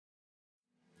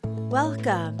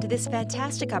Welcome to this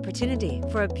fantastic opportunity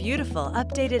for a beautiful,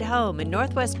 updated home in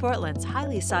Northwest Portland's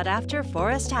highly sought-after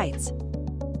Forest Heights.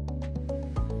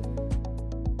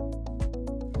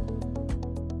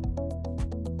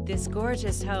 This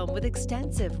gorgeous home with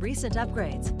extensive recent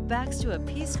upgrades backs to a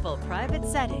peaceful, private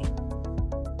setting.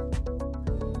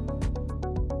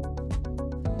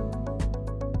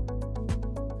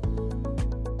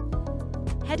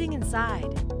 Heading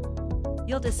inside,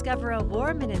 you'll discover a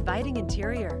warm and inviting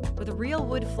interior with real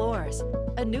wood floors,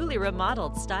 a newly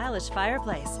remodeled stylish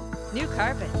fireplace, new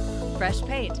carpet, fresh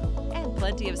paint, and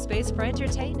plenty of space for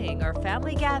entertaining or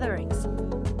family gatherings.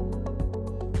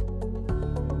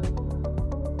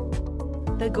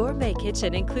 The gourmet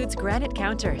kitchen includes granite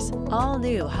counters, all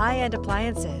new high-end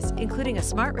appliances, including a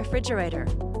smart refrigerator,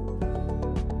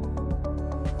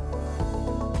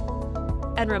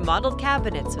 and remodeled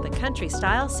cabinets with a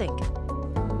country-style sink.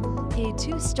 A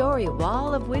two-story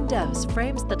wall of windows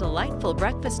frames the delightful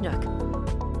breakfast nook.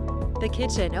 The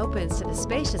kitchen opens to the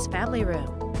spacious family room.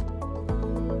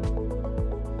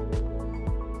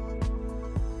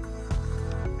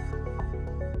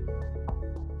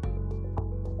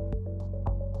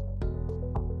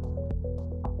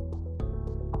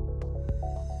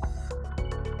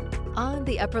 On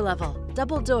the upper level,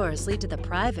 double doors lead to the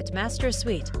private master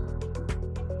suite.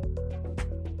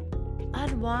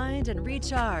 Unwind and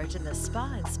recharge in the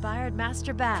spa-inspired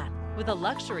master bath with a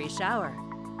luxury shower.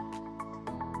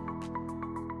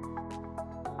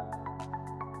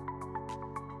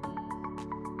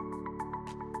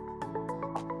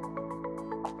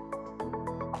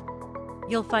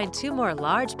 You'll find two more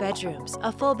large bedrooms,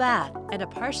 a full bath, and a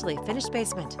partially finished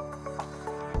basement.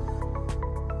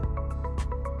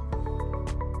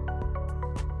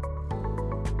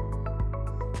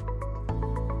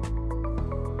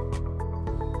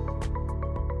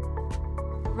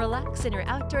 Relax in your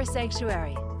outdoor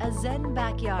sanctuary, a zen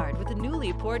backyard with a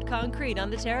newly poured concrete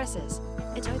on the terraces.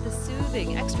 Enjoy the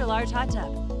soothing extra-large hot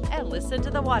tub and listen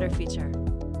to the water feature.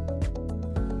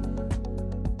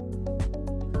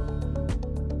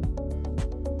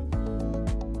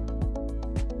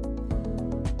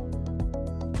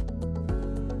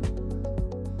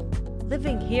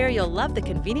 Living here, you'll love the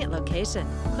convenient location,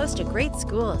 close to great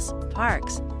schools,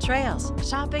 parks, trails,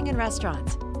 shopping, and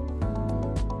restaurants.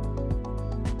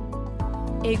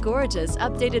 A gorgeous,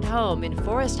 updated home in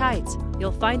Forest Heights.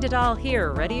 You'll find it all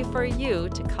here ready for you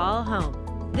to call home.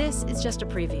 This is just a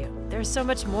preview. There's so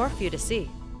much more for you to see.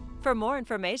 For more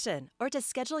information or to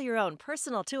schedule your own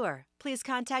personal tour, please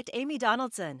contact Amy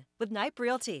Donaldson with Knipe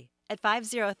Realty at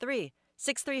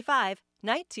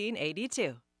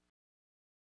 503-635-1982.